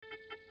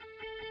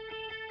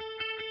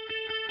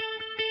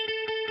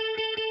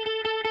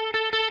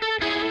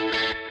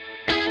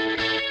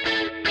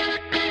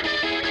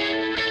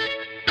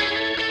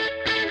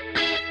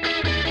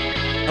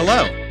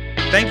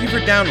Thank you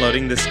for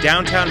downloading this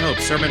Downtown Hope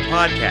Sermon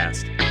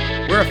Podcast.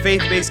 We're a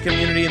faith-based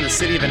community in the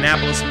city of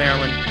Annapolis,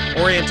 Maryland,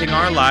 orienting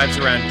our lives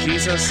around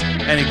Jesus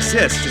and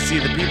exist to see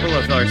the people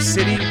of our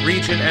city,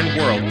 region, and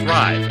world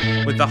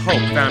thrive with the hope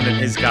found in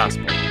His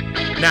gospel.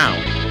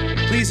 Now,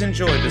 please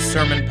enjoy the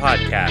Sermon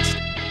Podcast.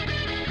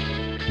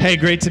 Hey,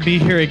 great to be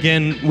here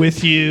again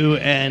with you.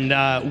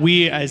 And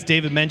we, as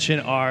David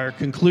mentioned, are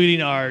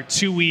concluding our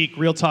 2-week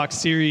Real Talk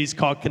series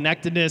called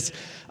Connected.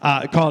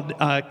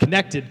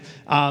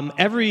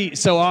 Every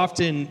so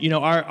often,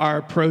 our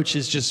approach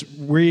is just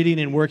reading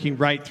and working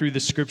right through the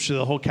Scripture,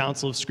 the whole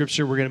counsel of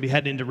Scripture. We're going to be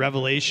heading into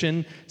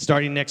Revelation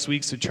starting next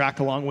week, so track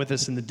along with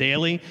us in the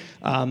daily.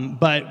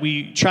 But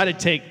we try to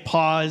take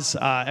pause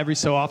every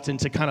so often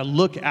to kind of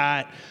look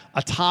at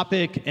a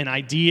topic, an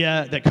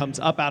idea that comes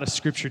up out of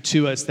Scripture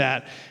to us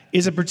that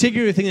is a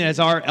particular thing that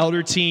as our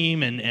elder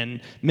team and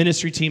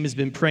ministry team has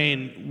been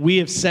praying, we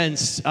have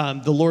sensed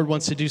the Lord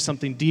wants to do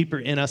something deeper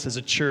in us as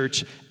a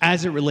church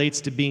as it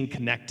relates to being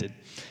connected.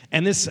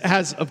 And this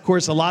has, of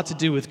course, a lot to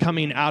do with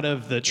coming out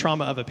of the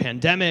trauma of a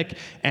pandemic,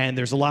 and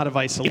there's a lot of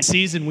isolation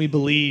season, we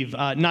believe,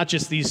 not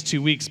just these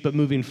 2 weeks, but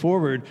moving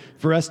forward,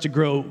 for us to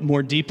grow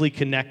more deeply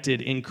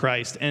connected in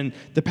Christ. And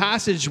the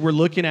passage we're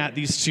looking at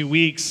these 2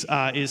 weeks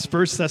is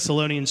 1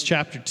 Thessalonians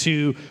chapter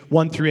 2,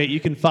 1 through 8. You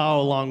can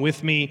follow along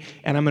with me,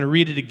 and I'm going to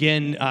read it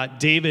again.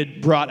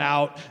 David brought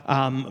out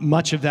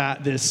much of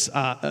that,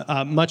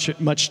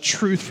 much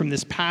truth from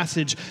this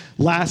passage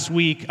last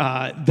week,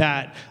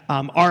 that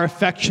our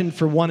affection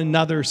for one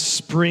another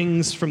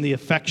springs from the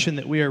affection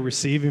that we are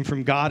receiving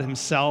from God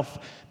Himself,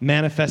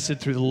 manifested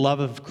through the love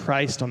of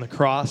Christ on the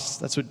cross.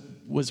 That's what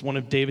was one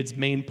of David's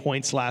main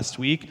points last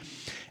week.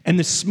 And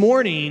this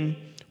morning,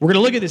 we're going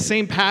to look at the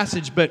same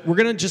passage, but we're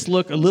going to just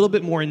look a little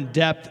bit more in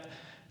depth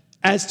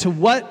as to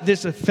what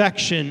this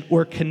affection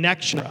or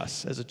connection for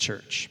us as a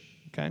church.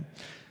 Okay?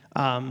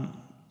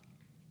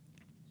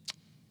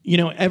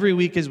 Every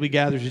week as we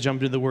gather to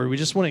jump into the Word, we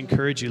just want to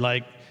encourage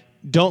you,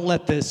 don't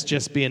let this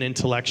just be an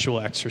intellectual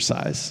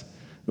exercise.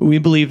 We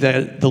believe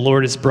that the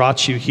Lord has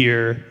brought you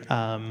here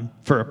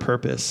for a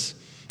purpose,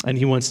 and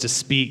He wants to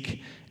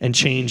speak and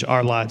change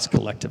our lives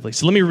collectively.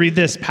 So let me read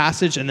this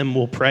passage, and then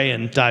we'll pray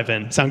and dive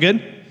in. Sound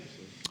good?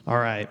 All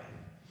right.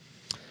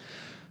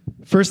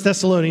 1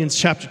 Thessalonians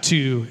chapter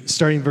 2,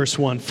 starting verse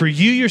 1. For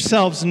you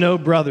yourselves know,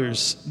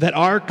 brothers, that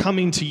our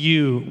coming to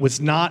you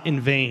was not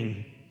in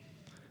vain.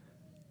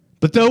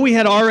 But though we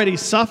had already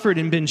suffered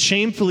and been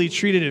shamefully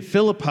treated at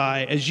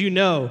Philippi, as you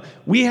know,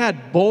 we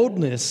had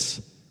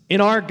boldness in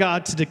our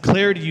God to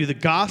declare to you the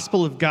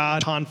gospel of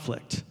God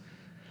conflict.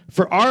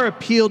 For our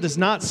appeal does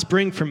not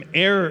spring from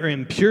error or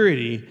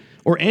impurity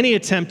or any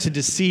attempt to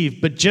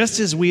deceive, but just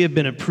as we have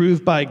been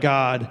approved by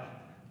God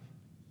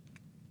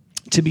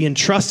to be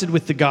entrusted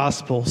with the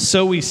gospel,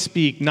 so we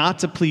speak, not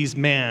to please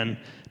man,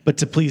 but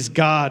to please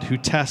God who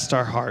tests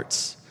our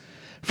hearts.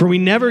 For we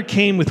never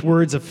came with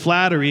words of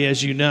flattery,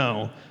 as you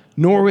know,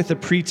 nor with a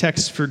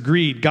pretext for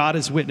greed, God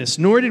is witness,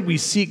 nor did we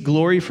seek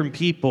glory from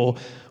people,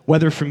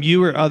 whether from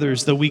you or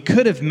others, though we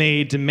could have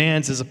made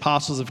demands as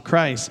apostles of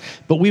Christ.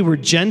 But we were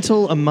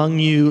gentle among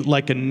you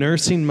like a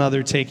nursing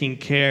mother taking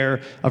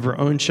care of her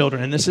own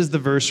children. And this is the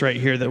verse right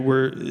here that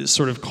we're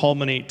sort of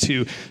culminate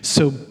to.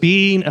 So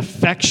being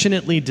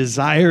affectionately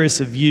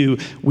desirous of you,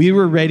 we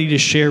were ready to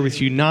share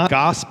with you not the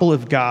gospel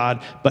of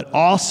God, but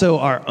also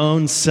our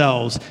own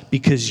selves,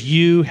 because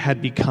you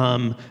had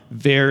become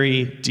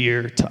very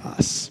dear to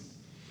us.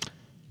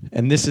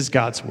 And this is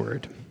God's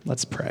word.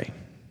 Let's pray.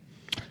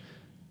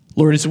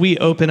 Lord, as we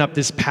open up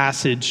this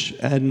passage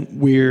and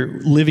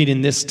we're living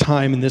in this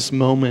time, in this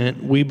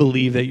moment, we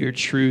believe that your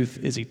truth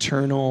is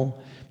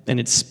eternal and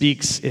it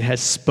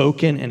has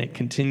spoken and it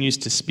continues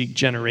to speak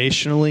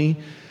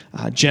generationally.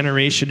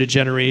 Generation to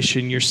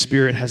generation, your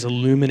Spirit has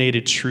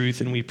illuminated truth,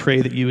 and we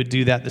pray that you would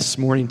do that this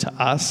morning to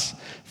us,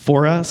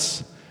 for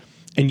us,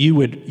 and you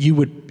would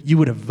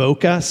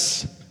evoke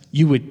us,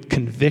 you would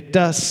convict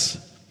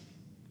us.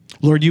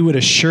 Lord, you would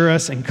assure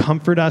us and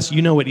comfort us.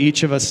 You know what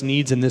each of us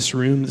needs in this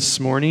room this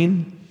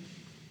morning.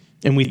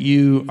 And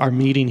you are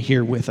meeting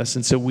here with us.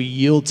 And so we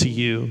yield to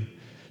you.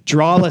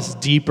 Draw us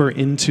deeper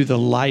into the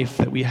life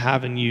that we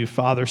have in you,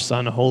 Father,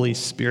 Son, Holy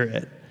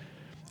Spirit.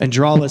 And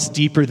draw us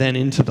deeper then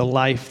into the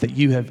life that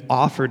you have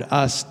offered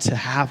us to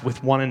have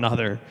with one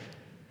another.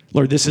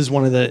 Lord, this is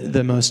one of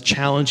the most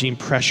challenging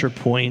pressure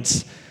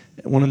points,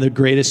 one of the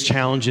greatest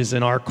challenges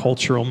in our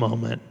cultural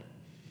moment.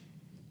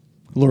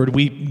 Lord,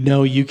 we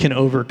know you can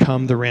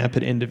overcome the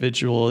rampant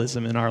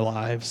individualism in our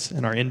lives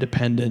and our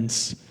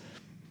independence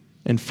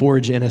and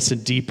forge in us a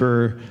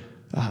deeper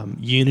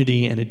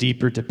unity and a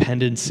deeper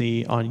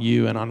dependency on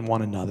you and on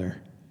one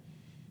another.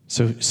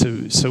 So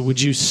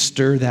would you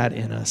stir that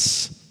in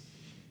us?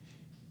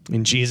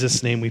 In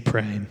Jesus' name we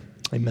pray.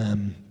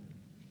 Amen.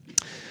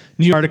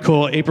 New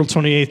article, April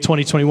 28th,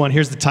 2021.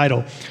 Here's the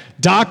title.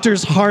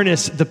 Doctors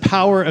harness the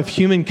power of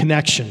human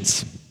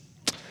connections.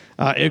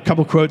 A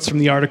couple quotes from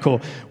the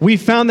article. We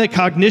found that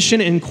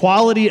cognition and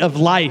quality of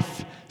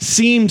life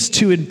seems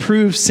to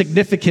improve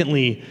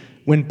significantly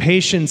when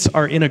patients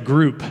are in a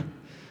group.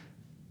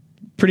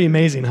 Pretty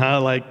amazing,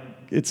 huh? Like,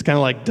 it's kind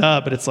of like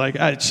duh, but it's like,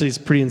 actually, it's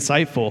pretty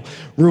insightful.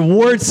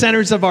 Reward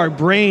centers of our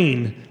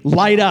brain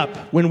light up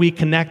when we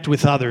connect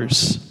with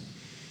others.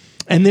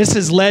 And this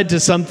has led to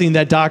something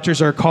that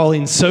doctors are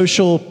calling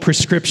social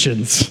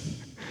prescriptions.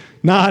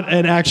 Not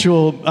an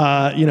actual,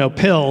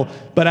 pill,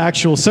 but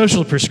actual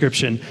social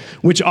prescription,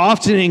 which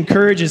often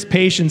encourages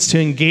patients to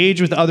engage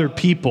with other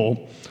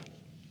people.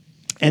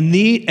 And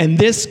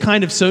this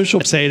kind of social,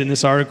 say it in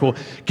this article,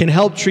 can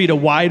help treat a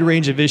wide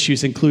range of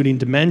issues, including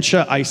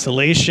dementia,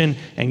 isolation,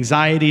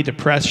 anxiety,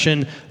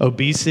 depression,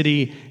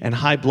 obesity, and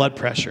high blood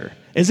pressure.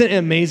 Isn't it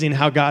amazing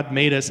how God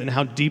made us and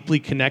how deeply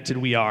connected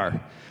we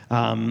are?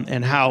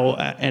 And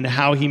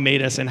how he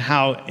made us and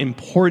how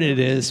important it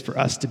is for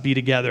us to be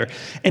together.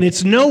 And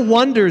it's no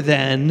wonder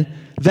then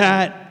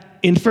that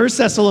in 1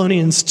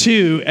 Thessalonians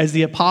 2, as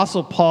the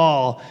Apostle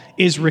Paul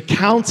is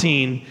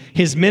recounting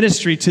his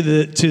ministry to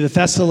the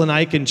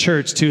Thessalonican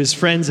church, to his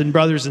friends and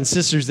brothers and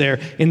sisters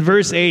there, in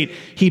verse 8,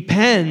 he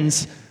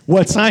pens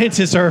what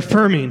scientists are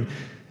affirming.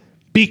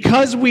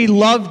 Because we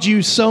loved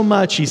you so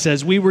much, he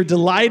says, we were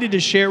delighted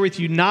to share with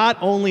you not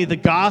only the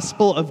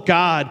gospel of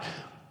God,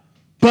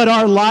 but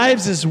our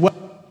lives as well.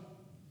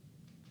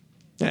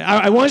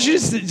 I want us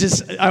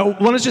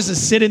just to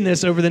sit in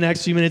this over the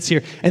next few minutes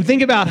here and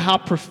think about how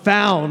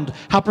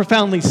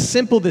profoundly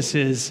simple this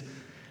is,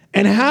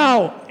 and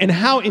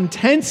how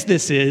intense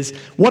this is,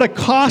 what a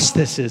cost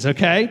this is,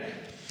 okay?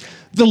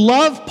 The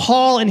love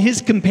Paul and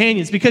his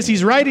companions, because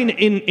he's writing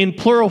in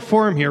plural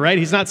form here, right?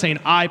 He's not saying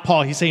I,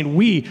 Paul. He's saying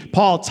we,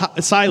 Paul,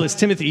 Silas,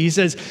 Timothy. He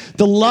says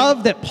the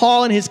love that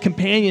Paul and his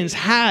companions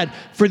had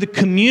for the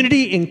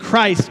community in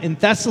Christ in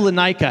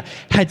Thessalonica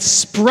had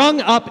sprung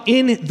up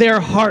in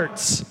their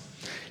hearts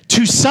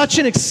to such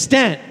an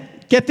extent,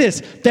 get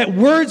this, that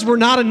words were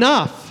not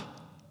enough.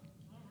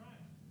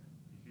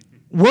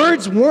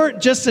 Words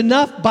weren't just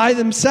enough by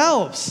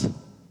themselves.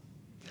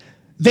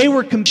 They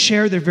were to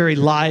share their very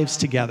lives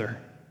together.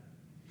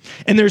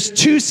 And there's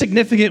two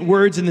significant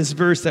words in this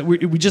verse that we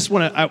just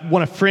want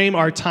to frame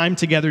our time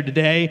together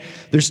today.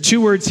 There's two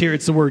words here.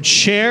 It's the word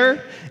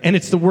share and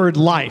it's the word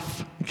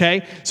life.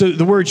 Okay? So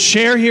the word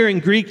share here in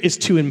Greek is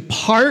to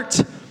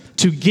impart,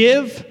 to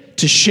give,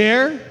 to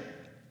share.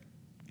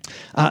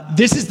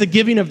 This is the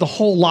giving of the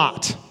whole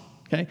lot.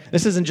 Okay?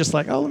 This isn't just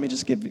like, oh, let me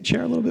just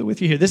share a little bit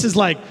with you here. This is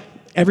like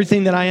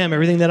everything that I am,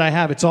 everything that I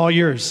have, it's all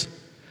yours.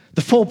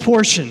 The full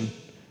portion.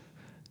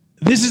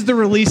 This is the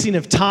releasing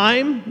of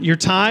time, your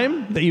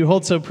time that you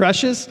hold so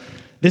precious.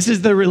 This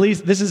is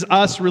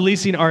us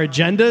releasing our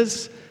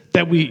agendas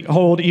that we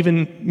hold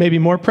even maybe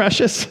more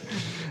precious.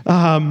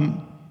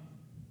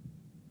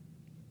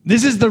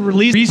 This is the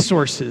release of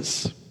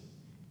resources.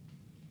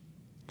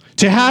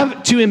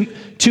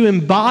 To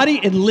embody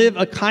and live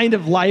a kind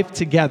of life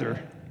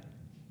together.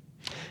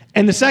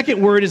 And the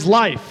second word is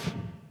life.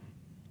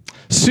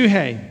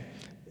 Suhe.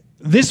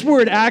 This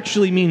word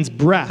actually means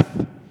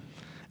breath.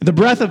 The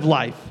breath of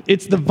life.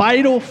 It's the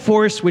vital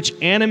force which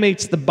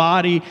animates the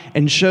body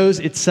and shows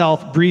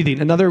itself breathing.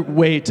 Another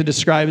way to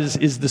describe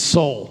it is the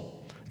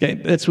soul. Okay,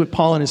 that's what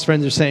Paul and his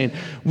friends are saying.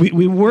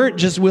 We weren't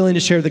just willing to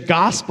share the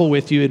gospel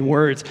with you in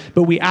words,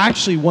 but we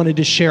actually wanted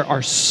to share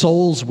our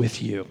souls with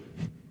you.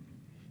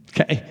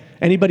 Okay,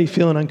 anybody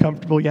feeling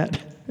uncomfortable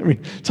yet? I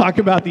mean, talk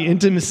about the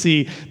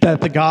intimacy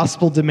that the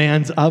gospel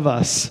demands of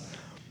us.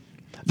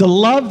 The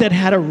love that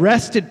had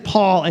arrested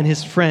Paul and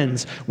his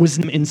friends was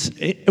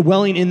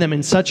welling in them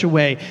in such a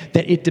way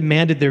that it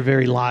demanded their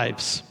very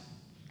lives.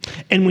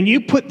 And when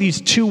you put these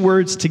two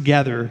words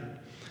together,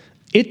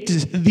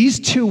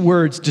 these two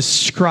words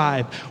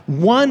describe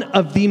one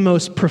of the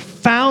most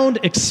profound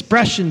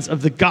expressions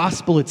of the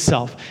gospel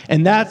itself.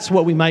 And that's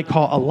what we might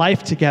call a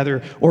life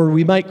together, or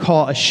we might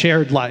call a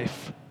shared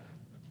life.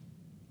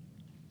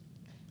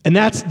 And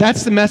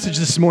that's the message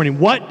this morning.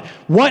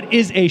 What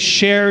is a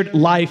shared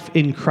life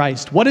in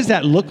Christ? What does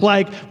that look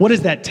like? What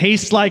does that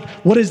taste like?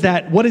 What is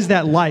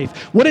that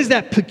life? What is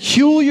that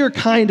peculiar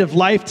kind of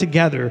life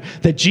together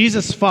that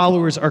Jesus'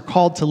 followers are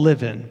called to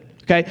live in?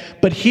 Okay?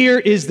 But here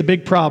is the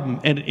big problem,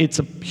 and it's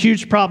a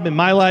huge problem in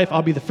my life.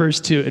 I'll be the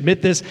first to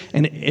admit this,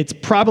 and it's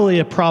probably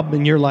a problem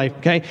in your life,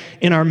 okay?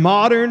 In our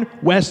modern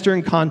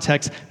Western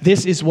context,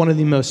 this is one of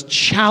the most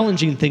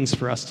challenging things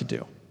for us to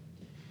do.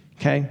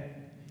 Okay?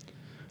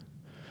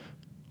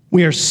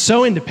 We are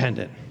so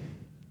independent.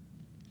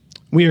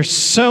 We live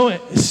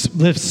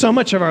so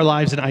much of our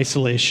lives in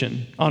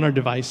isolation, on our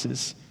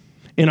devices,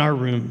 in our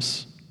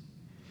rooms,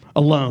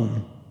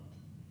 alone.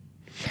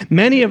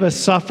 Many of us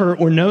suffer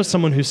or know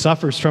someone who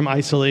suffers from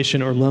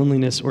isolation or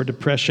loneliness or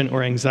depression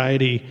or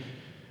anxiety,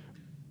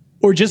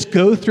 or just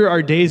go through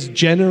our days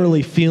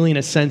generally feeling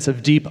a sense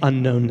of deep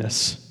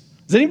unknownness.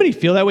 Does anybody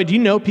feel that way? Do you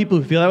know people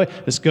who feel that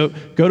way? Just go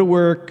to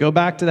work, go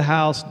back to the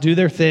house, do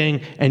their thing,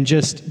 and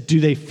just,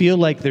 do they feel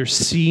like they're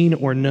seen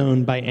or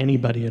known by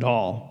anybody at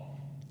all?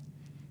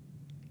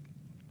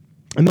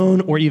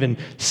 Alone, or even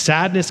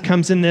sadness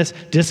comes in this,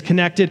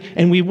 disconnected,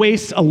 and we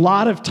waste a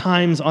lot of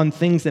times on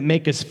things that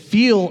make us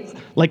feel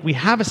like we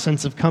have a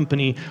sense of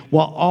company,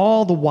 while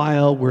all the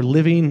while we're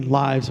living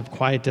lives of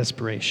quiet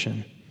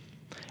desperation.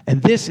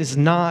 And this is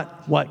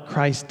not what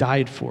Christ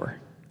died for.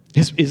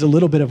 This is a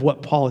little bit of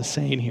what Paul is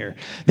saying here.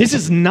 This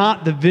is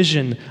not the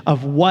vision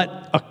of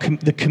what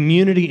the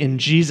community in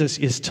Jesus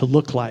is to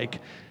look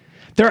like.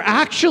 There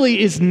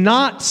actually is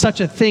not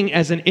such a thing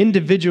as an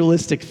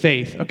individualistic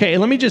faith. Okay,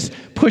 and let me just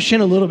push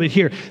in a little bit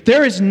here.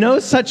 There is no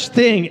such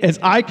thing as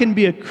I can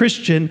be a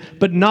Christian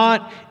but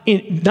not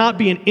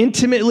being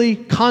intimately,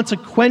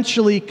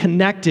 consequentially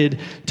connected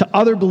to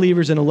other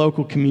believers in a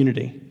local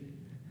community.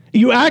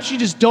 You actually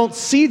just don't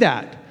see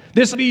that.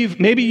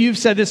 Maybe you've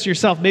said this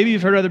yourself. Maybe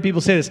you've heard other people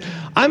say this.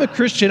 I'm a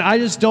Christian, I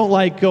just don't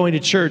like going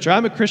to church. Or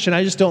I'm a Christian,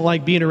 I just don't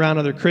like being around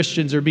other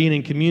Christians or being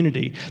in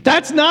community.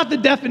 That's not the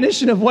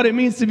definition of what it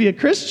means to be a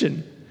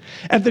Christian.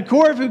 At the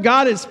core of who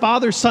God is,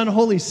 Father, Son,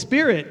 Holy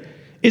Spirit,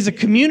 is a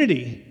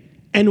community.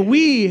 And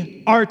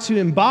we are to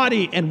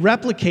embody and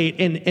replicate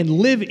and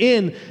live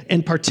in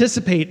and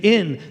participate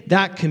in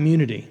that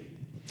community.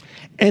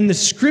 And the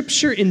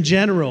scripture in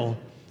general,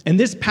 and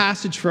this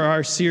passage for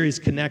our series,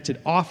 Connected,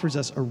 offers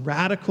us a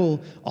radical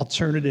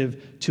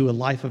alternative to a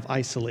life of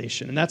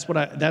isolation. And that's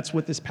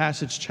what this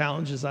passage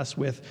challenges us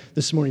with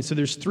this morning. So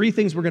there's three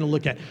things we're going to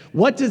look at.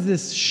 What does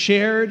this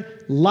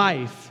shared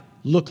life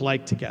look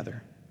like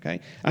together? Okay?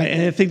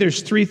 And I think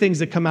there's three things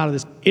that come out of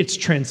this. It's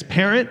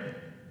transparent,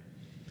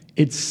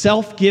 it's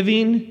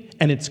self-giving,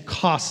 and it's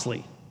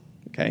costly.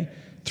 Okay?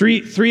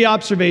 Three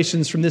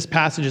observations from this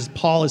passage as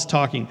Paul is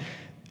talking.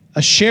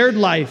 A shared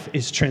life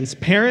is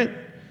transparent,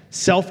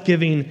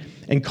 self-giving,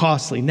 and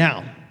costly.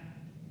 Now,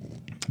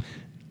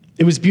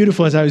 it was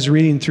beautiful as I was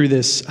reading through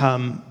this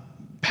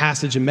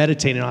passage and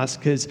meditating on this,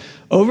 because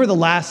over the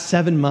last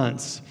 7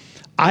 months,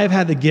 I've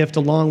had the gift,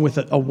 along with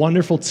a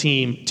wonderful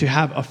team, to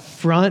have a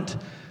front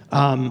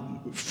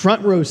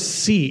row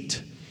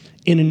seat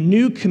in a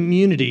new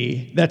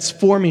community that's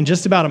forming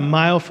just about a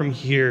mile from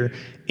here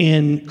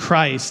in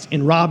Christ,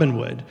 in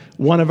Robinwood,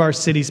 one of our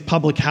city's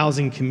public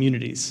housing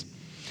communities.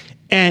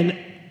 And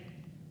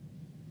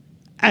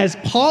as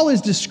Paul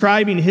is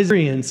describing his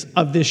experience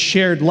of this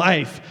shared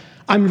life,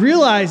 I'm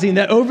realizing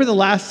that over the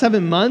last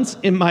 7 months,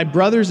 in my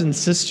brothers and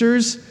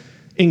sisters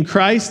in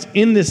Christ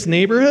in this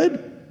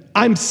neighborhood,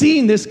 I'm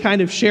seeing this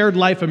kind of shared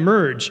life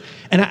emerge.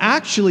 And I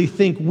actually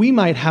think we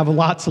might have a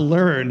lot to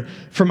learn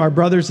from our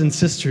brothers and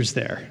sisters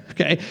there.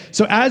 Okay?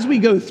 So as we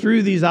go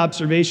through these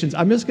observations,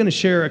 I'm just going to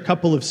share a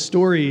couple of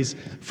stories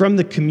from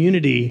the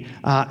community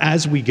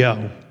as we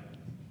go.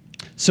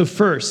 So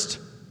first,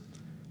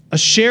 a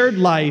shared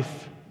life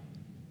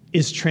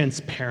is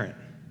transparent,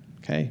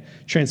 okay?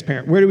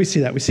 Transparent. Where do we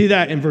see that? We see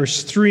that in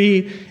verse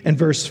 3 and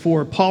verse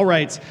 4. Paul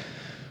writes,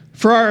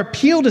 "For our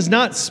appeal does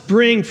not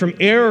spring from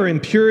error,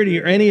 impurity,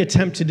 or any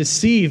attempt to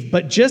deceive,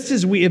 but just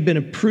as we have been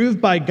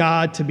approved by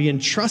God to be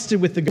entrusted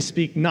with the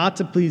speak, not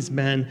to please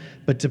men,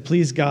 but to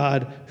please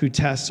God who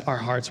tests our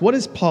hearts." What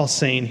is Paul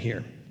saying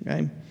here?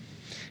 Okay?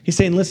 He's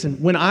saying, listen,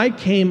 when I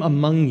came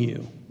among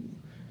you,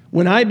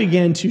 when I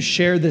began to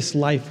share this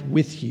life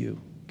with you,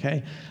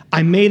 okay,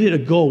 I made it a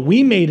goal.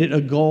 We made it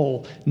a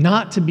goal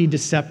not to be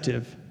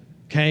deceptive,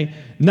 okay?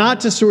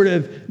 Not to sort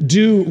of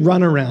do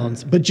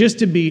runarounds, but just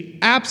to be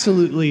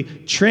absolutely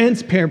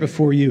transparent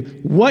before you.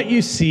 What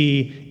you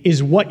see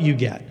is what you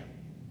get.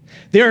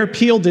 Their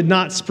appeal did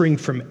not spring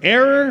from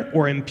error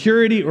or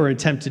impurity or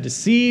attempt to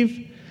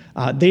deceive.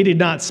 They did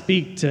not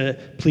speak to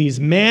please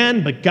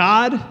man, but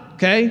God,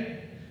 okay?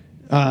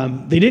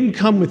 They didn't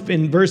come with,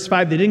 in verse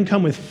 5, they didn't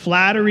come with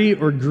flattery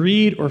or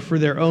greed or for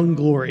their own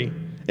glory.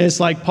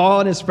 It's like Paul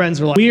and his friends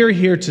are like, we are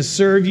here to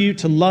serve you,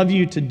 to love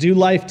you, to do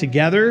life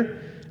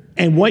together,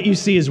 and what you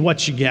see is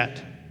what you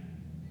get.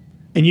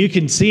 And you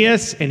can see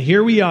us, and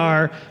here we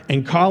are,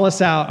 and call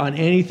us out on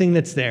anything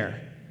that's there.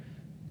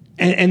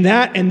 And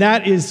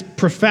that is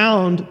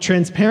profound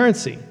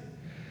transparency.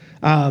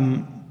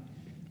 I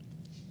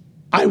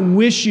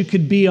wish you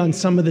could be on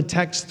some of the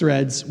text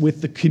threads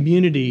with the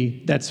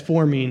community that's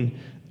forming,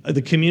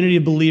 the community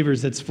of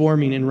believers that's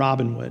forming in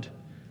Robinwood.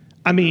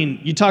 I mean,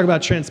 you talk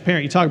about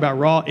transparent, you talk about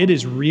raw, it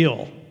is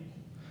real.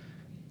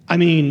 I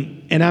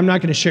mean, and I'm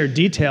not going to share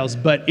details,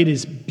 but it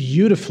is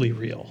beautifully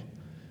real.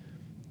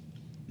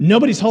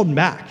 Nobody's holding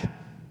back.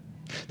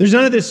 There's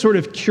none of this sort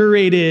of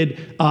curated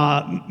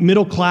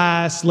middle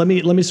class, let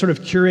me sort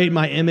of curate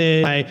my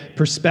image, my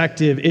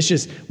perspective. It's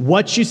just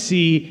what you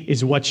see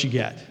is what you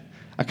get.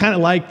 I kind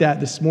of like that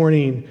this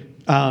morning.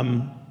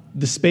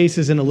 The space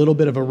is in a little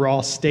bit of a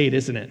raw state,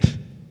 isn't it?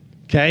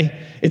 Okay?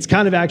 It's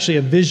kind of actually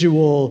a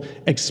visual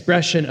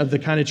expression of the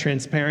kind of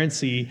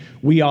transparency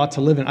we ought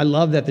to live in. I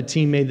love that the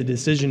team made the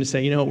decision to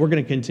say, you know what, we're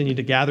going to continue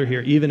to gather here,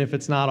 even if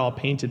it's not all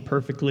painted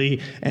perfectly.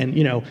 And,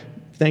 you know,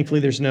 thankfully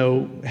there's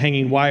no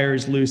hanging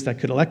wires loose that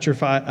could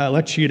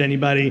electrocute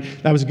anybody.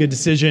 That was a good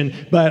decision.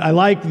 But I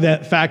like the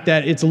fact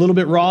that it's a little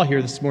bit raw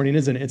here this morning,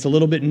 isn't it? It's a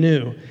little bit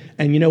new.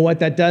 And you know what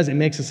that does? It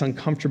makes us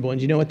uncomfortable.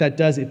 And you know what that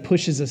does? It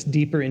pushes us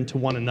deeper into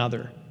one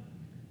another.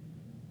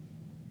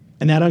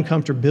 And that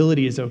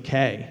uncomfortability is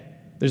okay.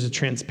 There's a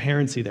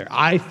transparency there.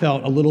 I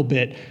felt a little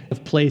bit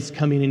of place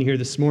coming in here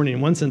this morning.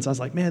 In one sense, I was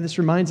like, man, this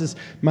reminds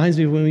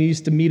me of when we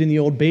used to meet in the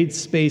old Bates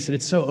space, and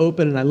it's so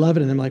open, and I love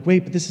it. And I'm like,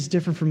 wait, but this is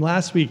different from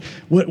last week.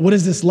 What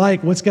is this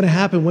like? What's going to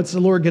happen? What's the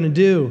Lord going to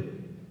do?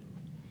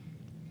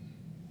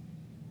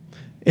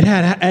 It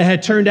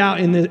had turned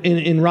out in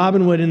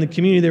Robinwood, in the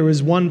community, there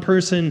was one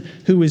person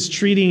who was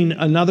treating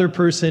another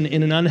person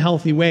in an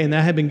unhealthy way, and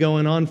that had been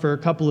going on for a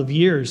couple of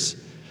years.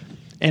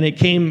 And it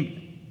came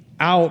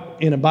out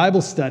in a Bible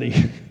study.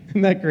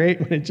 Isn't that great?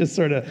 When it just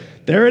sort of,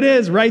 there it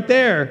is, right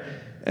there.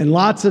 And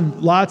lots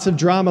of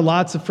drama,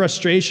 lots of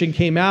frustration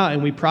came out,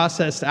 and we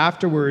processed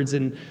afterwards,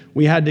 and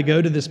we had to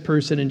go to this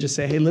person and just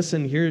say, hey,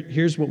 listen,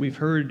 here's what we've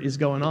heard is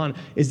going on.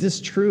 Is this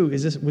true?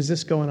 Was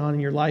this going on in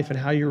your life and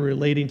how you're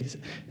relating?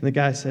 And the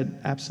guy said,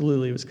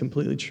 absolutely, it was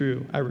completely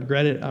true. I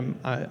regret it.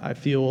 I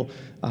feel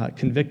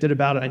convicted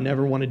about it. I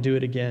never want to do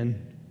it again.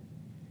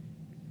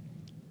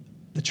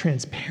 The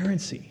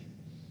transparency.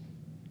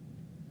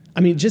 I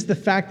mean, just the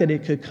fact that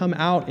it could come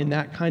out in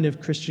that kind of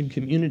Christian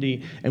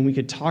community and we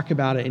could talk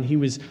about it, and he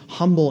was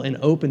humble and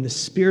open. The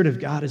Spirit of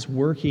God is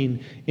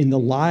working in the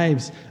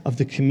lives of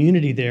the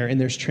community there, and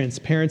there's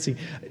transparency.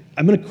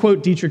 I'm going to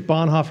quote Dietrich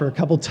Bonhoeffer a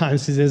couple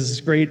times because he has this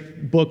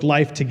great book,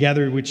 Life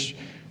Together, which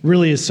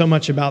really is so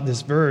much about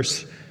this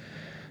verse.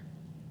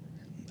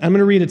 I'm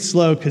going to read it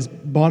slow because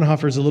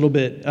Bonhoeffer is a little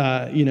bit,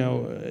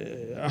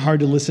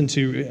 hard to listen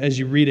to as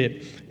you read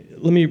it.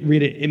 Let me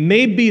read it. It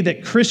may be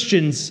that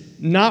Christians,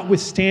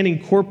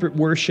 notwithstanding corporate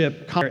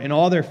worship and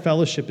all their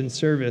fellowship and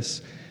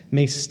service,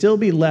 may still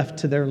be left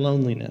to their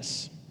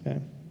loneliness.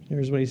 Okay?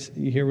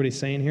 You hear what he's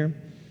saying here?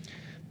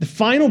 The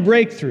final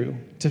breakthrough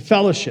to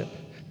fellowship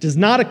does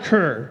not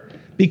occur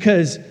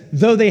because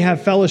though they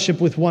have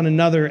fellowship with one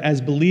another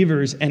as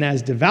believers and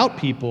as devout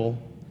people,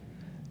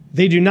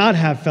 they do not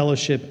have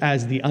fellowship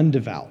as the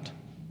undevout.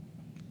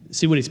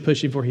 See what he's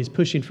pushing for? He's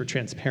pushing for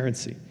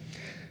transparency.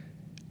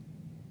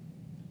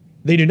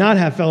 They do not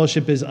have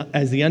fellowship as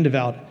the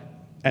undevout,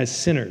 as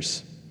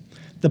sinners.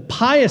 The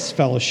pious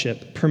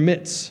fellowship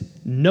permits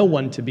no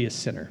one to be a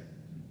sinner.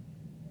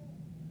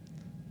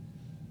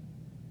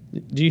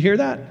 Do you hear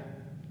that?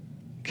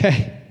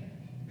 Okay.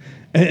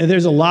 And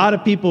there's a lot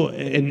of people,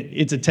 and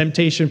it's a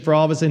temptation for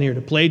all of us in here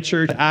to play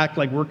church, to act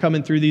like we're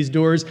coming through these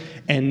doors,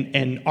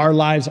 and our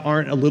lives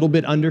aren't a little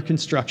bit under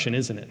construction,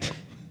 isn't it?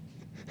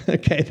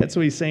 Okay, that's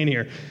what he's saying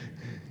here.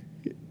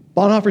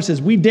 Bonhoeffer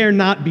says, we dare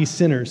not be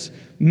sinners.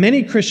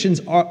 Many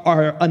Christians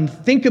are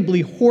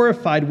unthinkably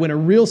horrified when a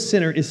real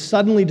sinner is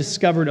suddenly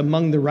discovered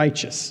among the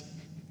righteous.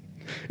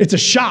 It's a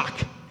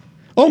shock.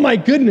 Oh my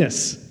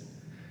goodness,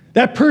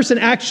 that person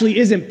actually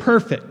isn't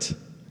perfect.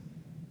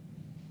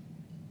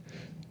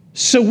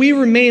 So we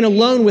remain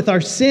alone with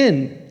our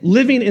sin,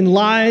 living in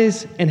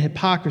lies and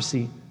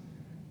hypocrisy.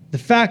 The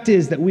fact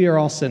is that we are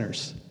all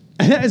sinners.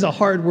 And that is a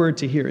hard word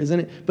to hear, isn't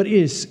it? But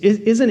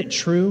isn't it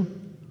true?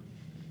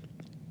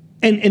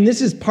 And this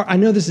is part, I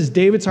know this is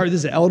David's heart, this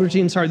is the elder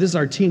team's heart, this is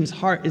our team's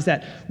heart, is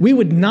that we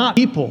would not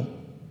be people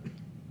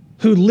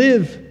who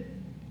live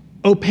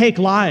opaque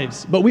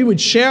lives, but we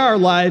would share our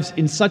lives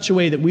in such a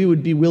way that we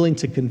would be willing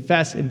to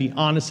confess and be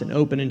honest and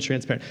open and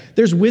transparent.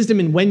 There's wisdom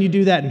in when you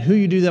do that and who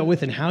you do that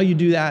with and how you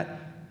do that.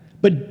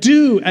 But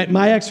at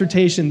my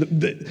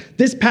exhortation,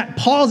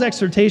 Paul's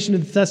exhortation to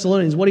the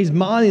Thessalonians, what he's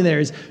modeling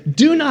there is,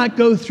 do not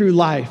go through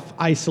life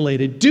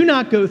isolated. Do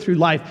not go through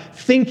life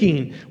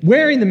thinking,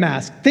 wearing the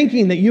mask,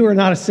 thinking that you are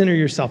not a sinner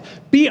yourself.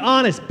 Be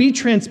honest, be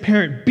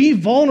transparent, be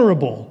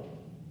vulnerable.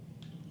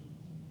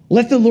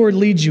 Let the Lord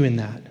lead you in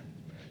that.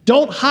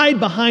 Don't hide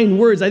behind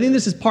words. I think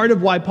this is part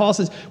of why Paul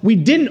says we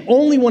didn't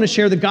only want to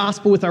share the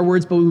gospel with our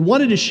words, but we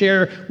wanted to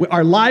share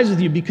our lives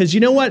with you, because you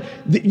know what?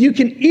 You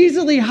can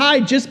easily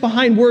hide just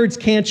behind words,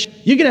 can't you?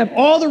 You can have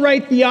all the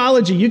right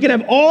theology. You can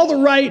have all the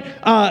right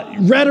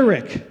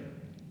rhetoric.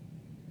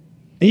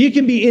 And you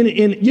can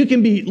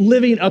be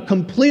living a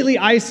completely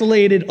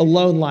isolated,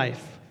 alone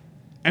life.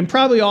 And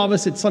probably all of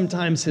us at some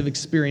times have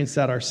experienced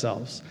that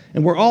ourselves.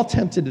 And we're all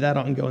tempted to that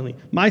ongoingly,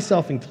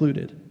 myself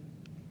included.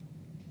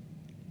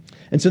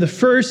 And so the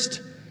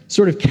first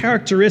sort of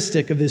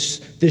characteristic of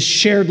this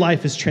shared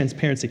life is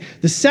transparency.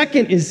 The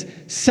second is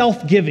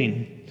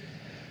self-giving.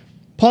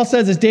 Paul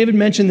says, as David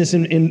mentioned this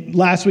in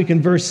last week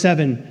in verse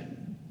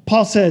 7,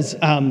 Paul says,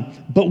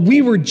 but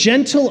we were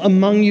gentle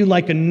among you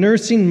like a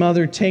nursing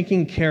mother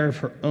taking care of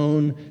her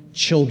own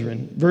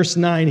children. Verse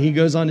 9, he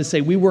goes on to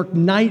say, we work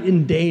night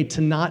and day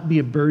to not be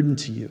a burden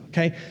to you,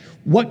 okay?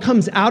 What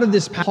comes out of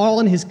this,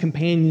 Paul and his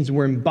companions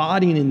were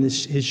embodying in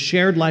his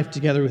shared life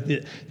together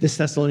with this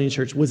Thessalonian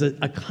church, was a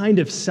kind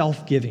of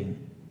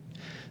self-giving.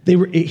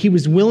 He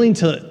was willing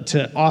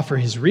to offer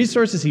his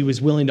resources. He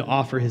was willing to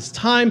offer his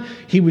time.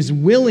 He was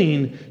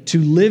willing to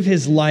live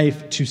his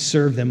life to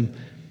serve them.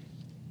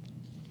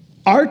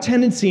 Our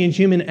tendency in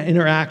human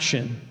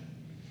interaction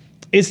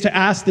is to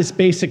ask this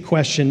basic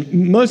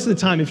question. Most of the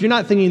time, if you're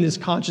not thinking this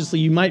consciously,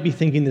 you might be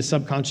thinking this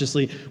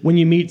subconsciously when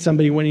you meet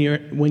somebody, when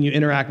you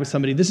interact with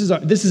somebody. This is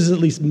at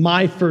least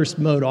my first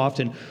mode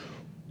often.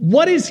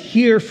 What is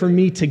here for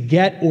me to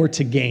get or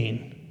to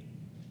gain?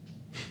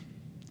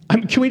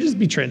 Can we just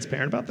be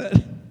transparent about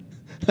that?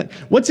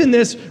 What's in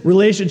this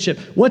relationship?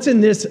 What's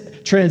in this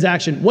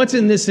transaction? What's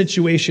in this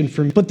situation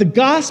for me? But the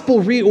gospel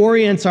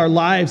reorients our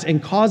lives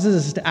and causes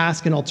us to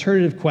ask an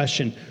alternative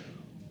question.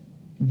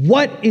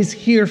 What is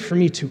here for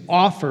me to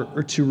offer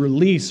or to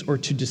release or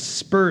to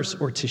disperse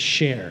or to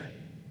share?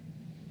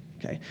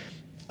 Okay.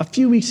 A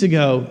few weeks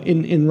ago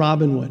in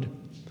Robinwood,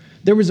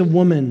 there was a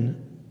woman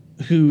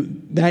who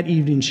that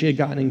evening she had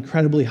gotten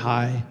incredibly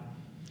high.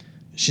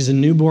 She's a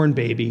newborn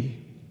baby.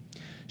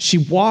 She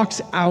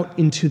walks out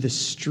into the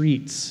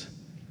streets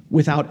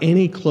without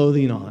any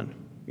clothing on.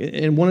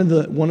 And one of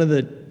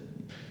the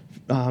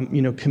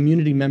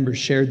community members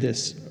shared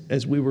this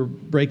as we were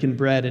breaking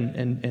bread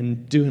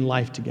and doing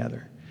life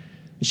together.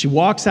 And she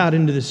walks out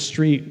into the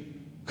street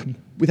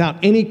without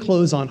any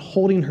clothes on,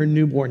 holding her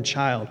newborn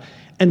child.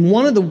 And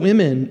one of the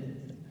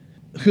women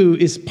who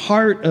is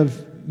part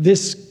of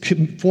this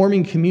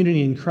forming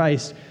community in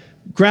Christ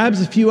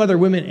grabs a few other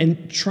women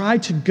and try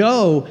to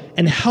go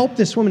and help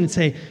this woman and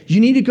say, you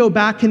need to go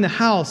back in the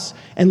house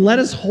and let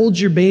us hold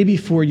your baby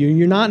for you.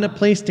 You're not in a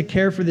place to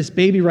care for this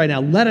baby right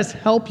now. Let us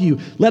help you.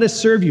 Let us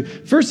serve you.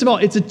 First of all,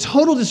 it's a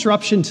total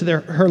disruption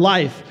to her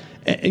life.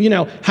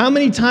 How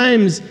many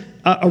times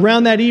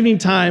around that evening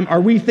time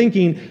are we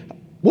thinking,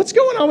 what's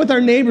going on with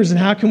our neighbors and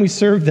how can we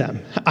serve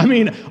them? I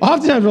mean,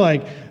 oftentimes we're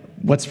like,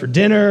 what's for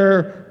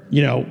dinner?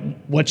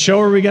 What show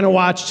are we going to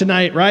watch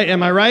tonight, right?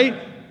 Am I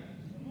right?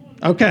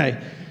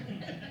 Okay.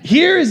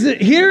 Here is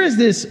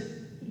this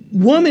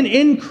woman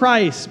in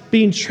Christ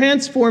being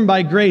transformed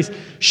by grace.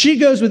 She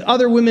goes with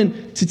other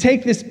women to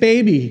take this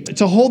baby,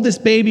 to hold this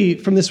baby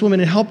from this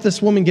woman and help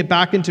this woman get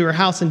back into her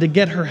house and to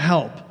get her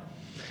help.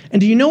 And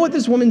do you know what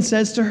this woman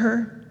says to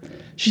her?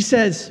 She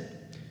says,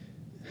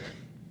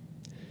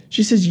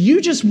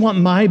 you just want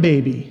my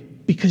baby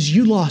because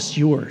you lost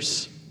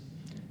yours.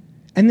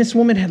 And this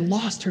woman had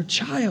lost her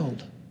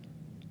child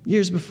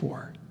years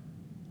before.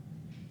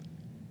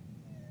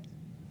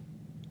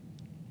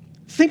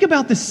 Think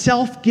about the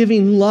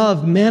self-giving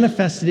love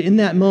manifested in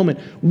that moment,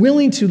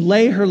 willing to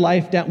lay her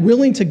life down,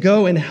 willing to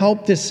go and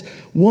help this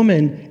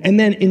woman. And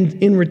then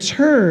in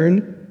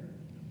return,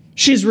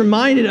 she's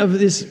reminded of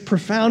this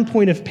profound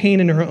point of pain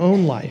in her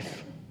own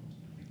life.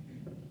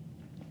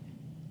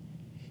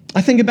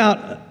 I think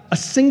about a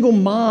single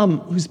mom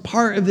who's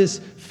part of this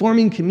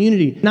forming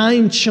community,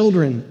 9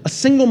 children, a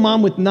single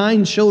mom with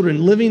 9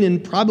 children living in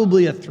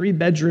probably a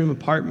 3-bedroom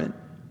apartment.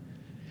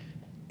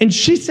 And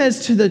she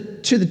says to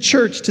the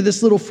church, to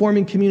this little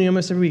forming community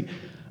almost every week,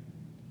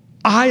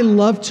 I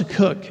love to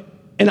cook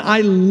and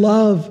I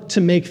love to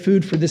make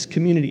food for this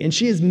community. And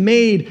she has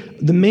made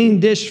the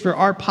main dish for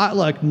our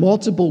potluck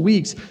multiple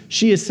weeks.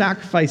 She has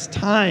sacrificed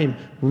time,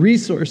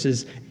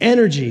 resources,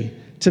 energy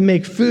to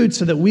make food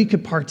so that we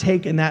could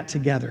partake in that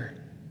together.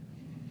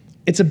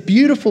 It's a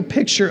beautiful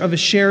picture of a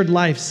shared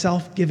life,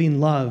 self-giving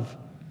love.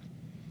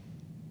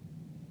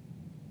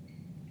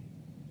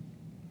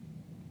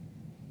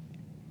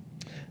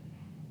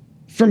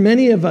 For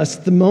many of us,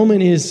 the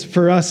moment is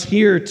for us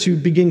here to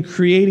begin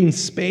creating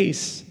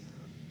space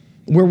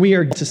where we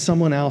are to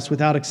someone else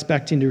without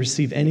expecting to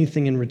receive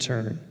anything in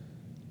return.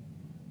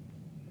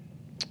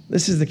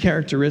 This is the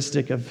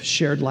characteristic of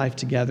shared life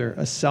together,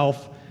 a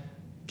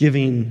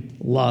self-giving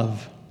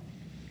love.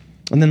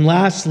 And then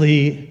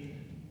lastly,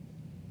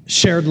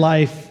 shared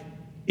life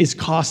is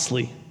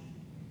costly. You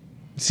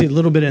see a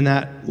little bit in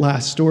that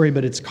last story,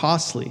 but it's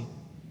costly.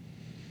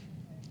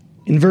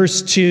 In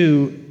verse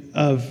 2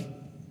 of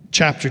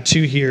chapter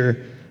 2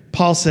 here,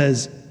 Paul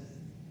says,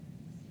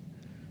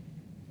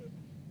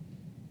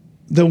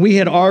 though we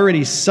had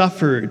already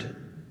suffered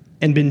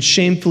and been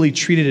shamefully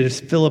treated at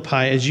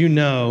Philippi, as you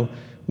know,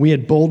 we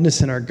had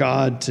boldness in our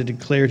God to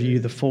declare to you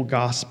the full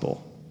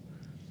gospel.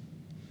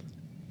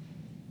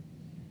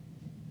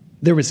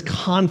 There was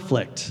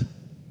conflict.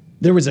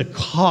 There was a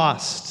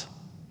cost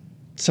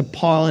to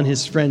Paul and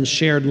his friends'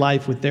 shared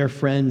life with their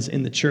friends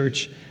in the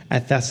church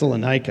at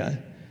Thessalonica.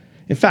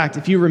 In fact,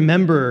 if you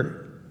remember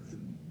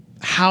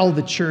how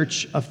the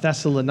church of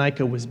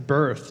Thessalonica was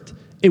birthed,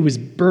 it was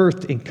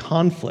birthed in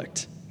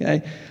conflict.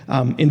 Okay?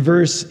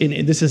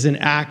 This is in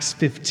Acts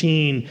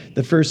 15,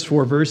 the first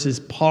 4 verses.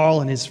 Paul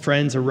and his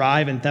friends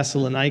arrive in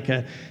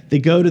Thessalonica. They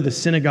go to the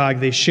synagogue,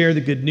 they share the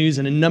good news,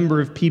 and a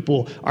number of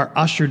people are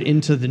ushered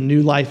into the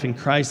new life in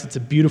Christ. It's a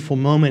beautiful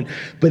moment.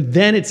 But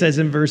then it says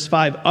in verse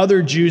 5,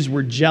 other Jews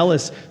were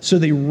jealous, so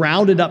they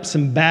rounded up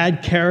some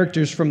bad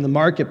characters from the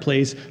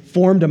marketplace,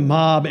 formed a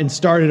mob, and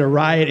started a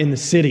riot in the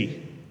city.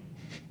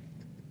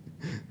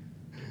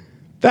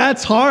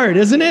 That's hard,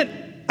 isn't it?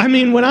 I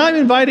mean, when I'm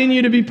inviting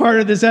you to be part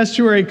of this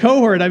estuary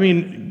cohort,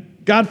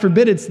 God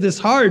forbid it's this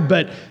hard,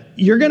 but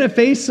you're going to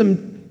face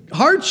some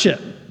hardship.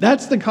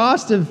 That's the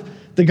cost of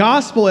the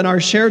gospel and our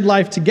shared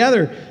life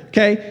together.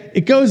 Okay,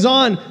 it goes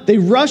on. They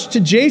rush to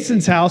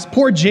Jason's house.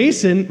 Poor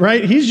Jason,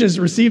 right? He's just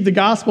received the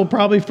gospel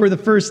probably for the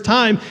first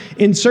time,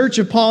 in search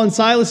of Paul and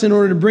Silas in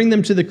order to bring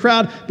them to the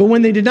crowd. But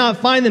when they did not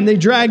find them, they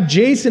dragged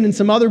Jason and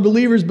some other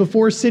believers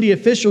before city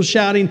officials,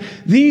 shouting,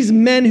 "These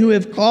men who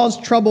have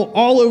caused trouble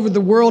all over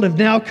the world have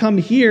now come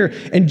here."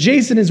 And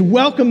Jason has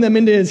welcomed them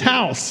into his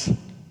house.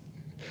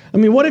 I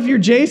mean, what if you're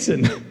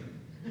Jason?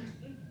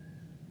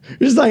 You're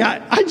just like,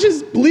 I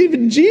just believe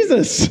in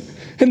Jesus.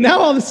 And now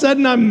all of a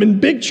sudden I'm in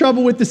big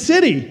trouble with the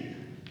city.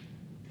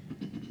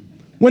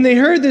 When they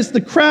heard this, the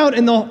crowd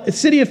and the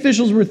city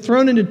officials were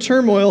thrown into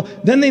turmoil.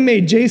 Then they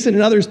made Jason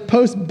and others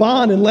post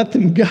bond and let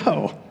them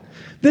go.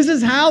 This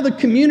is how the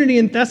community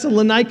in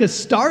Thessalonica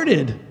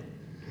started.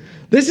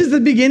 This is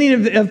the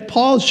beginning of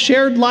Paul's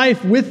shared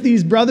life with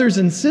these brothers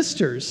and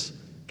sisters.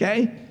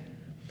 Okay?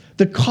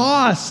 The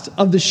cost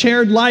of the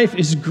shared life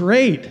is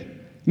great.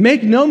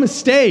 Make no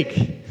mistake.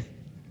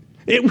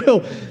 It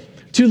will.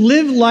 To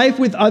live life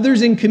with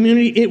others in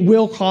community, it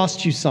will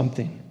cost you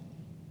something.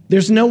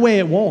 There's no way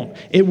it won't.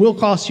 It will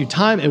cost you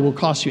time. It will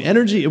cost you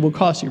energy. It will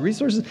cost you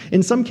resources.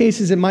 In some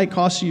cases, it might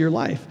cost you your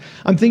life.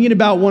 I'm thinking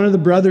about one of the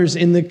brothers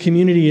in the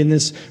community, in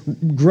this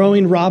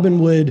growing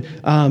Robinwood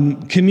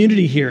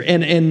community here.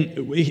 And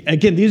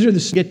again, these are the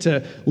you get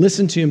to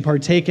listen to and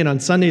partake in on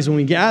Sundays when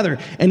we gather.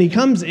 And he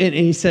comes in and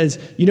he says,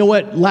 "You know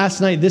what?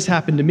 Last night this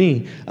happened to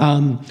me."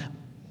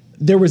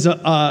 There was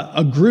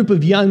a group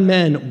of young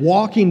men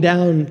walking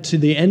down to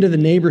the end of the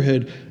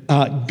neighborhood,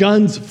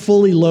 guns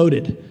fully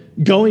loaded,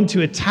 going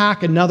to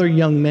attack another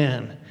young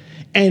man.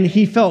 And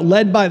he felt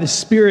led by the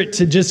Spirit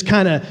to just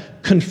kind of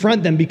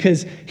confront them,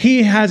 because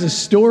he has a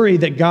story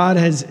that God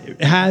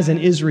has and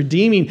is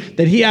redeeming,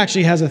 that he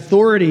actually has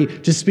authority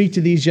to speak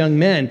to these young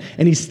men.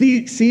 And he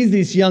sees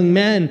these young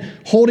men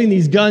holding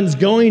these guns,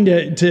 going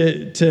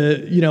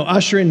to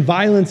usher in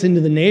violence into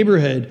the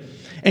neighborhood.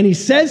 And he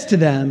says to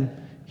them,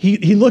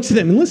 He looks at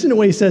them, and listen to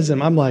what he says to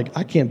them. I'm like,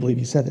 I can't believe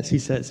he said this. He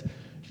says,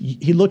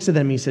 he looks at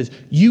them and he says,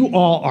 "You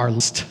all are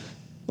lost."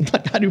 I'm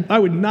like, I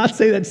would not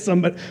say that to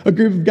somebody, a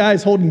group of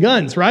guys holding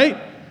guns, right?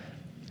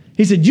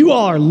 He said, "You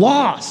all are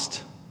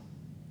lost.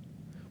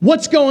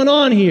 What's going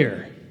on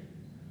here?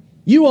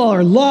 You all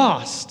are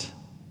lost."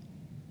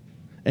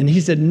 And he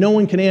said, no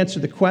one can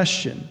answer the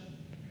question.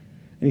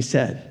 And he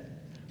said,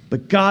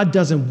 "But God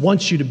doesn't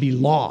want you to be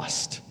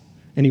lost."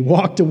 And he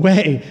walked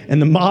away, and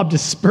the mob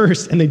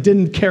dispersed, and they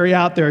didn't carry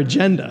out their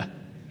agenda.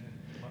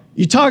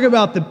 You talk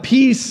about the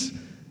peace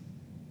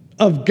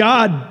of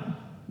God,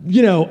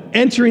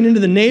 entering into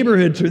the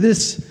neighborhood through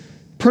this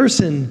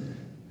person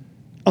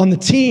on the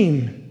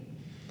team.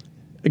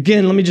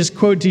 Again, let me just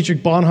quote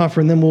Dietrich Bonhoeffer,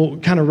 and then we'll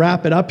kind of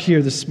wrap it up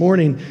here this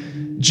morning.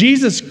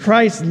 Jesus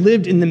Christ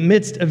lived in the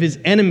midst of his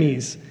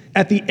enemies.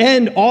 At the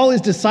end, all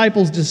his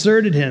disciples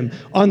deserted him.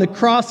 On the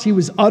cross, he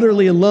was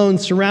utterly alone,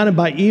 surrounded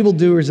by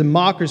evildoers and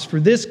mockers. For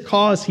this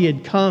cause, he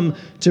had come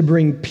to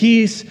bring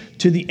peace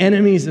to the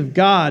enemies of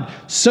God.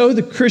 So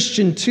the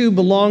Christian, too,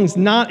 belongs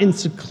not in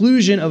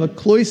seclusion of a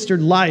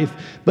cloistered life,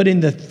 but in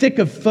the thick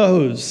of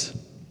foes.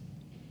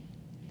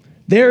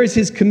 There is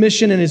his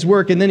commission and his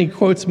work. And then he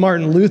quotes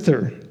Martin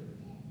Luther.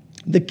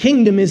 "The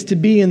kingdom is to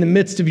be in the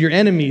midst of your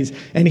enemies,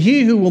 and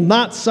he who will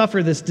not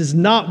suffer this does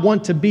not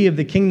want to be of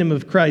the kingdom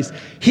of Christ.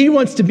 He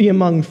wants to be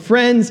among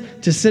friends,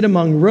 to sit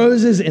among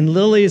roses and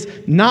lilies,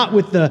 not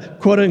with the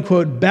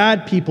quote-unquote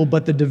bad people,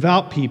 but the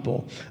devout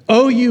people.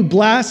 Oh, you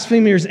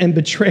blasphemers and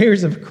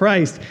betrayers of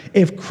Christ,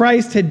 if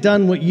Christ had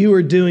done what you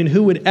are doing,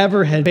 who would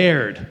ever have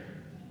dared?"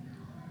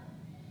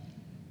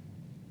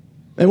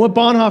 And what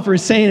Bonhoeffer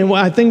is saying, and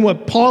I think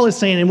what Paul is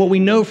saying, and what we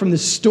know from the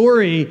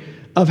story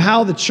of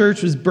how the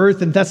church was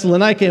birthed in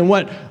Thessalonica, and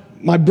what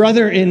my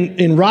brother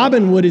in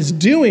Robinwood is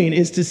doing,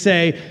 is to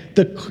say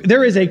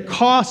there is a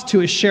cost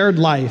to a shared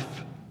life.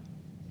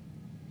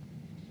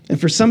 And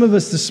for some of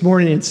us this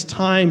morning, it's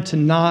time to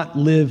not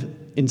live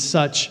in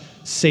such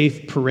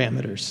safe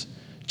parameters.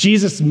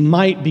 Jesus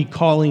might be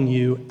calling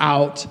you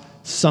out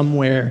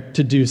somewhere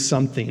to do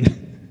something.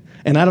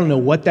 And I don't know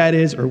what that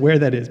is or where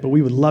that is, but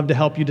we would love to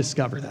help you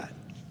discover that.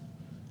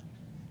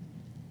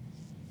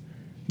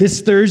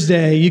 This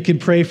Thursday, you can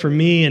pray for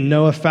me and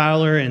Noah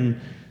Fowler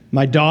and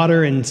my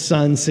daughter and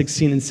son,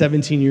 16 and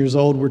 17 years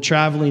old. We're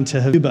traveling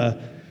to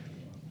Cuba,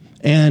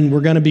 and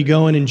we're going to be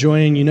going and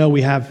joining.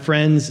 We have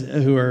friends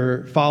who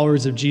are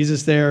followers of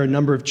Jesus there, a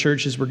number of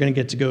churches we're going to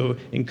get to go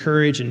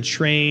encourage and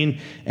train.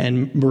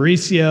 And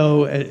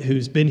Mauricio,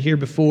 who's been here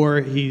before,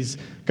 he's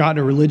gotten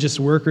a religious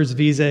workers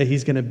visa.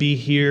 He's going to be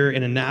here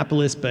in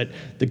Annapolis, but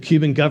the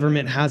Cuban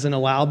government hasn't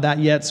allowed that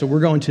yet. So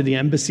we're going to the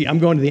embassy. I'm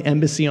going to the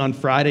embassy on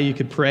Friday. You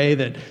could pray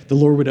that the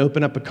Lord would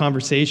open up a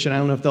conversation. I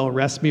don't know if they'll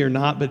arrest me or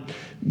not, but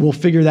we'll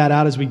figure that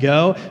out as we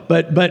go.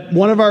 But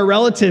one of our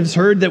relatives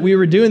heard that we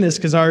were doing this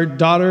because our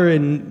daughter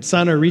and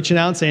son are reaching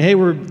out and saying, "Hey,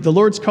 the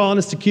Lord's calling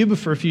us to Cuba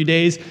for a few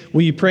days.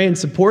 Will you pray and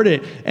support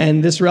it?"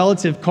 And this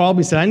relative called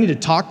me and said, "I need to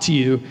talk to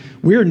you.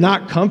 We're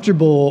not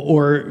comfortable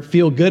or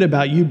feel good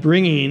about you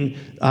bringing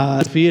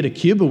Sophia to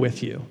Cuba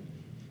with you."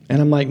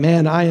 And I'm like,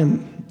 man,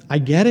 I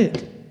get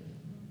it.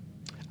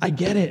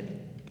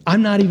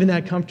 I'm not even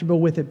that comfortable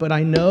with it, but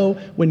I know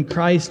when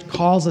Christ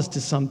calls us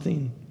to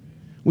something,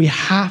 we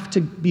have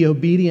to be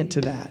obedient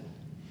to that.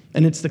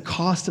 And it's the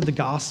cost of the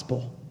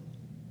gospel.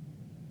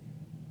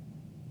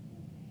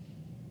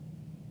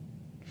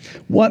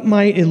 What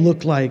might it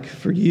look like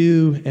for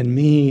you and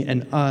me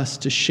and us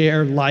to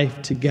share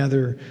life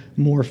together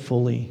more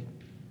fully?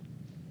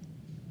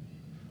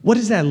 What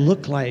does that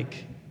look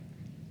like?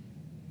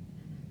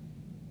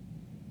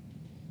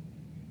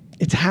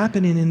 It's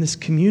happening in this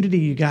community,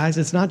 you guys.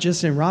 It's not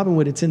just in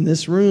Robinwood, it's in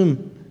this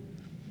room.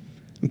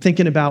 I'm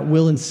thinking about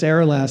Will and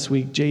Sarah last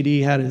week.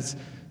 JD had his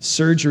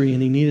surgery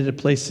and he needed a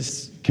place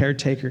to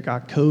caretaker,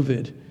 got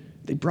COVID.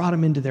 They brought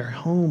him into their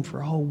home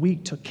for a whole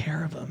week, took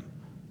care of him.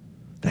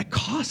 That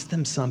cost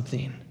them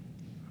something.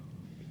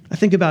 I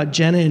think about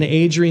Jenna and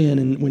Adrian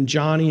and when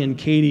Johnny and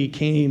Katie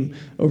came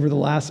over the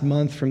last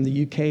month from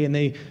the UK and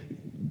they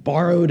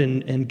borrowed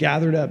and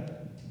gathered up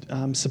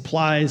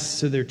supplies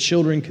so their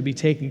children could be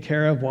taken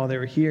care of while they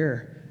were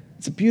here.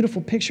 It's a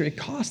beautiful picture. It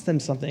cost them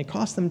something. It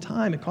cost them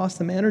time. It cost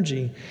them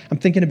energy. I'm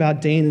thinking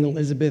about Dane and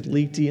Elizabeth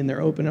Leakty, and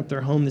they're opening up their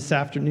home this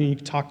afternoon. You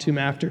can talk to them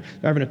after.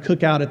 They're having a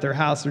cookout at their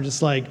house. They're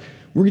just like,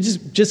 we're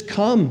just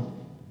come.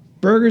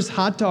 Burgers,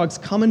 hot dogs,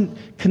 come and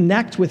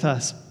connect with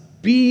us.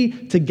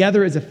 Be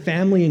together as a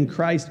family in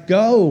Christ.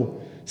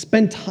 Go.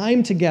 Spend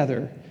time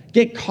together.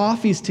 Get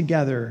coffees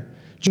together.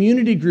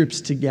 Community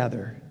groups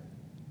together.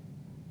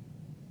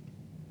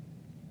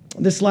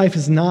 This life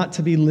is not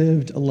to be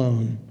lived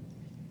alone.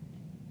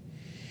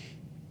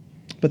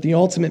 But the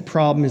ultimate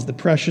problem is the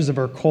pressures of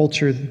our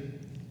culture and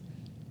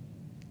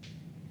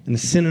the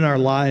sin in our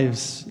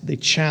lives. They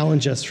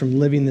challenge us from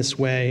living this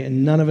way,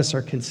 and none of us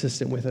are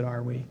consistent with it,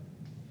 are we?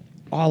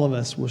 All of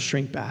us will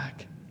shrink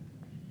back.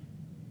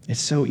 It's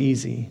so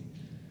easy.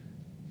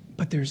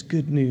 But there's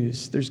good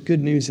news. There's good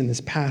news in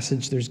this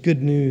passage. There's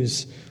good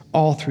news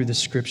all through the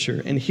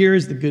scripture. And here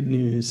is the good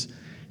news.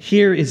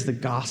 Here is the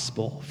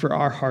gospel for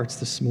our hearts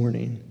this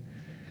morning.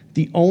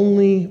 The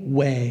only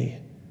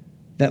way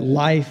that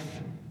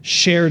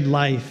shared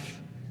life,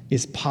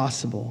 is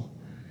possible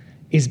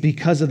is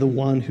because of the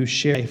one who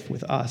shared life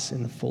with us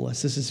in the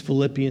fullest. This is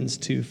Philippians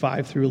 2,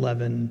 5 through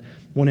 11.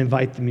 I want to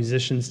invite the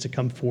musicians to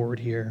come forward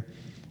here.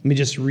 Let me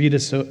just read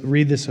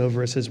this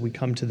over us as we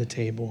come to the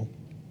table.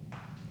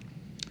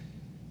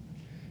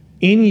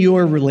 In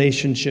your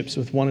relationships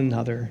with one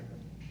another,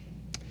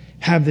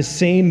 have the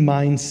same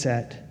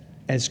mindset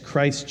as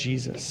Christ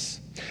Jesus,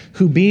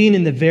 who being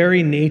in the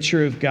very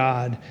nature of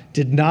God,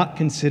 did not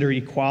consider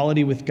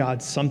equality with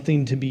God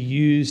something to be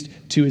used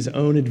to his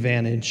own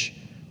advantage.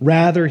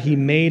 Rather, he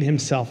made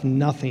himself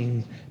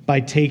nothing by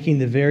taking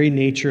the very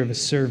nature of a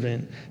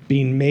servant,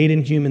 being made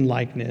in human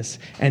likeness,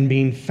 and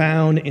being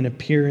found in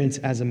appearance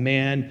as a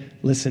man.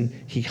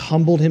 Listen, he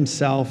humbled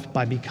himself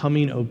by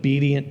becoming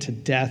obedient to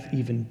death,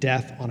 even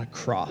death on a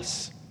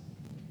cross.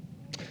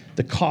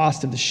 The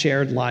cost of the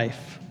shared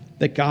life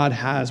that God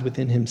has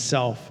within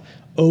himself,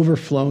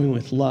 overflowing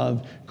with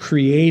love,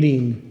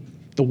 creating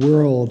the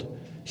world.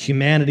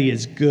 Humanity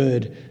is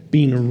good,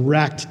 being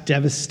wrecked,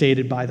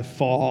 devastated by the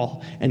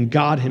fall, and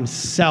God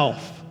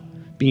himself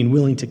being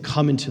willing to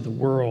come into the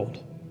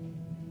world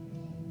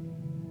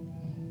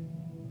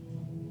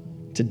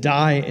to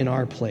die in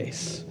our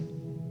place.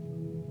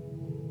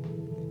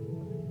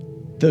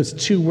 Those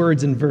two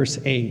words in verse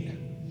 8,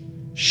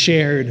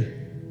 shared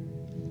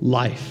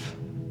life.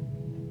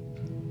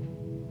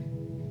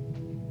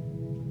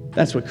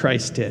 That's what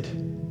Christ did.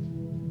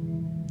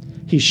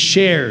 He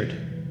shared,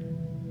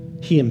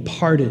 he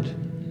imparted,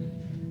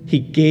 he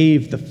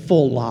gave the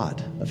full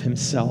lot of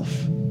himself,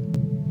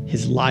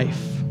 his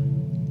life,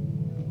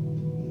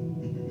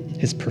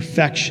 his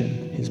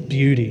perfection, his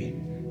beauty,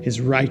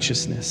 his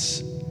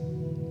righteousness,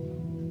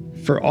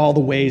 for all the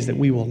ways that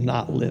we will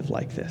not live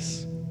like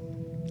this.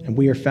 And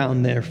we are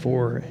found,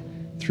 therefore,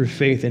 through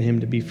faith in him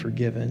to be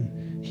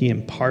forgiven. He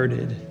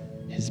imparted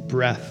his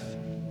breath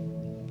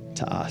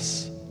to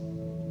us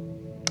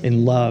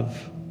in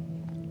love,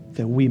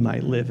 that we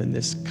might live in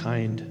this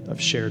kind of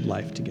shared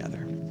life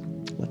together.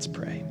 Let's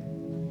pray.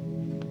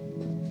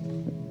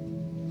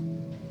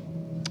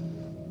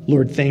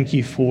 Lord, thank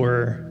you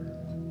for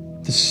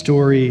the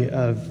story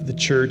of the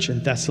church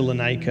in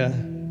Thessalonica,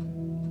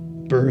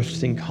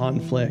 birthed in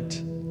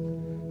conflict.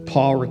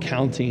 Paul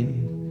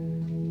recounting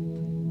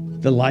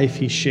the life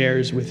he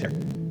shares with her,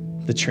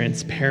 the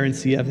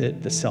transparency of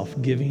it, the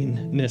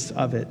self-givingness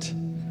of it,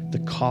 the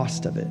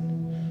cost of it.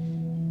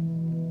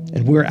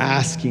 And we're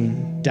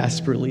asking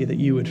desperately that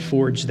you would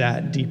forge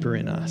that deeper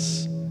in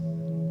us.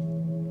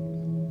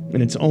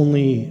 And it's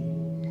only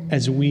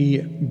as we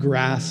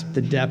grasp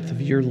the depth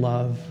of your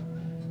love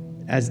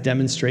as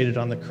demonstrated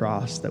on the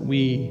cross that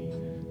we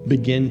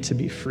begin to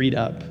be freed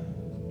up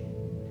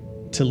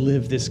to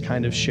live this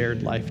kind of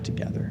shared life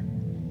together.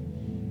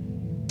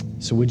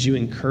 So would you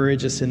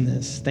encourage us in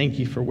this? Thank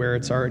you for where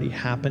it's already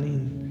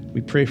happening.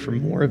 We pray for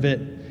more of it,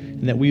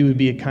 and that we would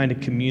be a kind of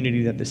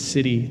community that the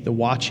city, the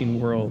watching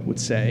world would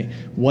say,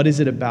 what is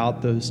it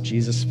about those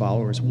Jesus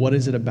followers? What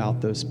is it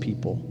about those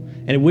people?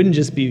 And it wouldn't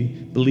just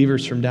be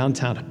believers from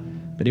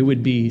downtown, but it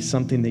would be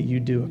something that you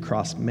do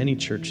across many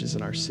churches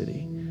in our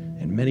city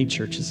and many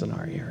churches in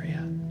our area.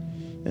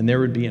 And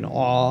there would be an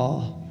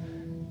awe,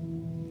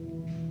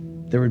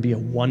 there would be a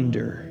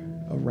wonder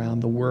around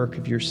the work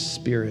of your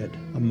Spirit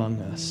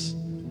among us.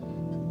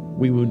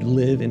 We would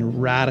live in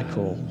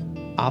radical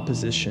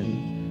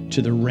opposition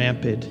to the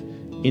rampant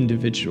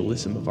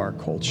individualism of our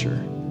culture,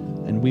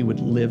 and we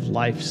would live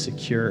life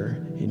secure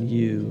in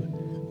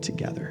you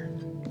together.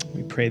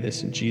 We pray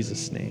this in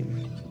Jesus'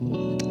 name.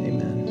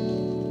 Amen.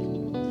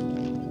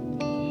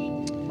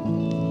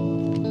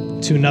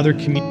 To another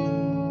community.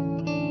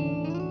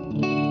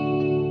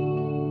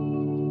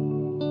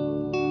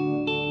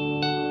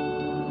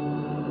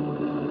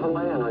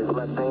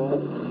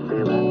 Reflecting the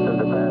events of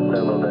the past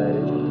several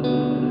days,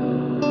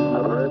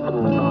 a verse from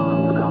the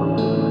Psalms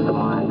comes to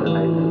mind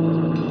today.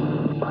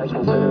 I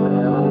consider the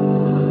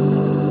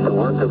heavens, the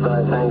work of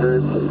thy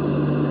fingers,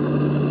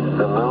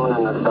 the moon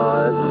and the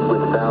stars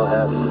which thou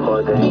hast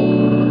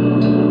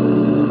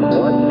ordained.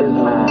 What is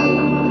man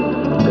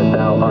that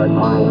thou art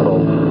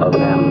mindful of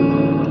him?